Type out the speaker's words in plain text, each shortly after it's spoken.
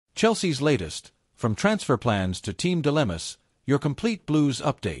Chelsea's latest, from transfer plans to team dilemmas, your complete Blues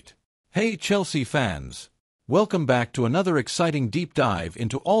update. Hey Chelsea fans! Welcome back to another exciting deep dive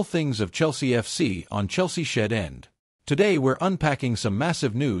into all things of Chelsea FC on Chelsea Shed End. Today we're unpacking some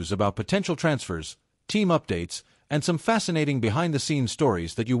massive news about potential transfers, team updates, and some fascinating behind-the-scenes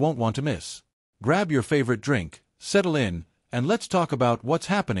stories that you won't want to miss. Grab your favorite drink, settle in, and let's talk about what's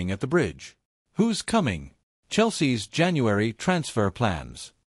happening at the bridge. Who's coming? Chelsea's January transfer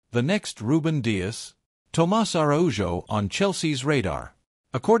plans. The next Ruben Dias? Tomas Araujo on Chelsea's radar.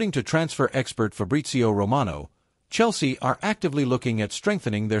 According to transfer expert Fabrizio Romano, Chelsea are actively looking at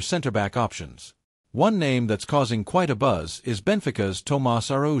strengthening their centre-back options. One name that's causing quite a buzz is Benfica's Tomas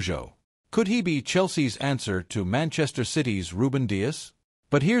Araujo. Could he be Chelsea's answer to Manchester City's Ruben Dias?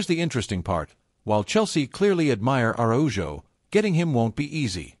 But here's the interesting part. While Chelsea clearly admire Araujo, getting him won't be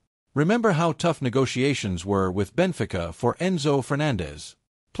easy. Remember how tough negotiations were with Benfica for Enzo Fernandez.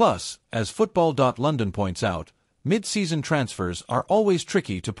 Plus, as Football.London points out, mid-season transfers are always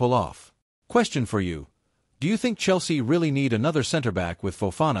tricky to pull off. Question for you. Do you think Chelsea really need another centre-back with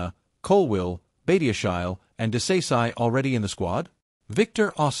Fofana, Colwill, Badiashile, and Disasi already in the squad?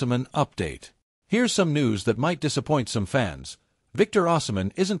 Victor Osimhen update. Here's some news that might disappoint some fans. Victor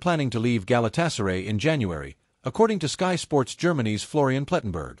Osimhen isn't planning to leave Galatasaray in January, according to Sky Sports Germany's Florian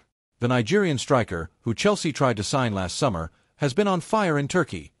Plettenberg. The Nigerian striker, who Chelsea tried to sign last summer, has been on fire in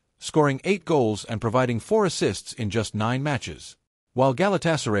Turkey, scoring 8 goals and providing 4 assists in just 9 matches. While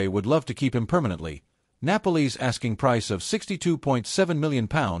Galatasaray would love to keep him permanently, Napoli's asking price of £62.7 million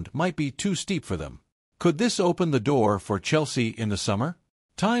might be too steep for them. Could this open the door for Chelsea in the summer?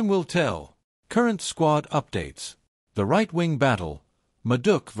 Time will tell. Current squad updates. The right-wing battle,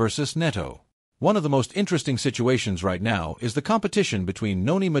 Madueke versus Neto. One of the most interesting situations right now is the competition between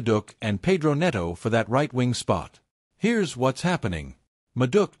Noni Madueke and Pedro Neto for that right-wing spot. Here's what's happening.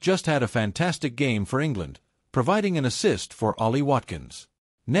 Madueke just had a fantastic game for England, providing an assist for Ollie Watkins.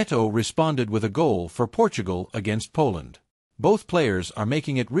 Neto responded with a goal for Portugal against Poland. Both players are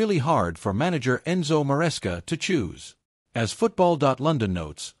making it really hard for manager Enzo Maresca to choose. As Football.London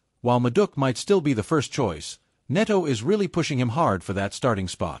notes, while Madueke might still be the first choice, Neto is really pushing him hard for that starting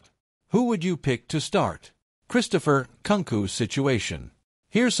spot. Who would you pick to start? Christopher Nkunku's situation.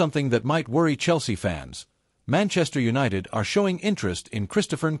 Here's something that might worry Chelsea fans. Manchester United are showing interest in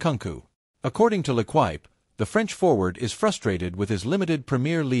Christopher Nkunku. According to L'Equipe, the French forward is frustrated with his limited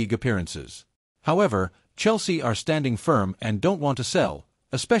Premier League appearances. However, Chelsea are standing firm and don't want to sell,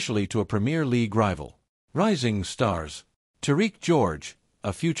 especially to a Premier League rival. Rising stars. Tariq George,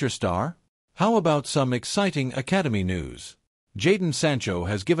 a future star? How about some exciting academy news? Jadon Sancho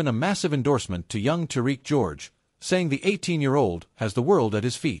has given a massive endorsement to young Tariq George, saying the 18-year-old has the world at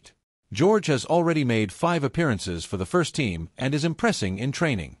his feet. George has already made 5 appearances for the first team and is impressing in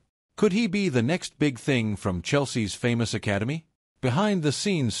training. Could he be the next big thing from Chelsea's famous academy?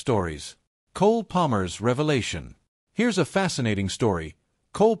 Behind-the-scenes stories. Cole Palmer's revelation. Here's a fascinating story.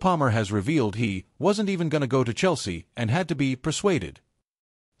 Cole Palmer has revealed he wasn't even going to go to Chelsea and had to be persuaded.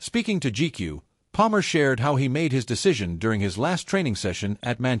 Speaking to GQ, Palmer shared how he made his decision during his last training session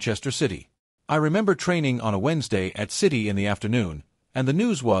at Manchester City. I remember training on a Wednesday at City in the afternoon, and the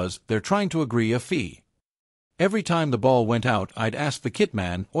news was they're trying to agree a fee. Every time the ball went out, I'd ask the kit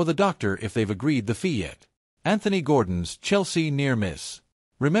man or the doctor if they've agreed the fee yet. Anthony Gordon's Chelsea near miss.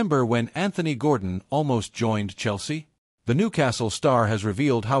 Remember when Anthony Gordon almost joined Chelsea? The Newcastle star has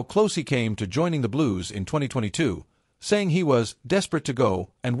revealed how close he came to joining the Blues in 2022, saying he was desperate to go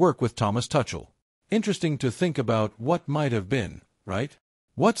and work with Thomas Tuchel. Interesting to think about what might have been, right?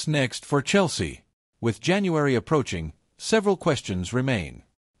 What's next for Chelsea? With January approaching, several questions remain.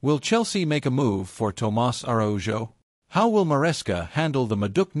 Will Chelsea make a move for Tomas Araujo? How will Maresca handle the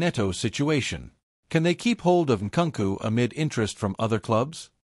Madueke Neto situation? Can they keep hold of Nkunku amid interest from other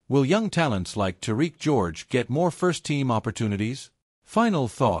clubs? Will young talents like Tariq George get more first-team opportunities? Final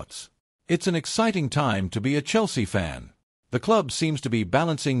thoughts. It's an exciting time to be a Chelsea fan. The club seems to be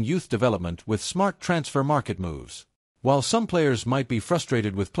balancing youth development with smart transfer market moves. While some players might be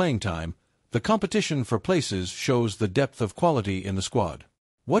frustrated with playing time, the competition for places shows the depth of quality in the squad.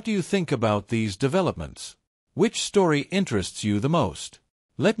 What do you think about these developments? Which story interests you the most?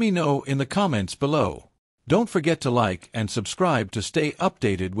 Let me know in the comments below. Don't forget to like and subscribe to stay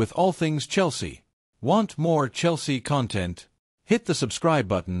updated with all things Chelsea. Want more Chelsea content? Hit the subscribe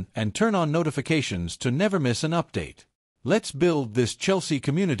button and turn on notifications to never miss an update. Let's build this Chelsea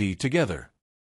community together.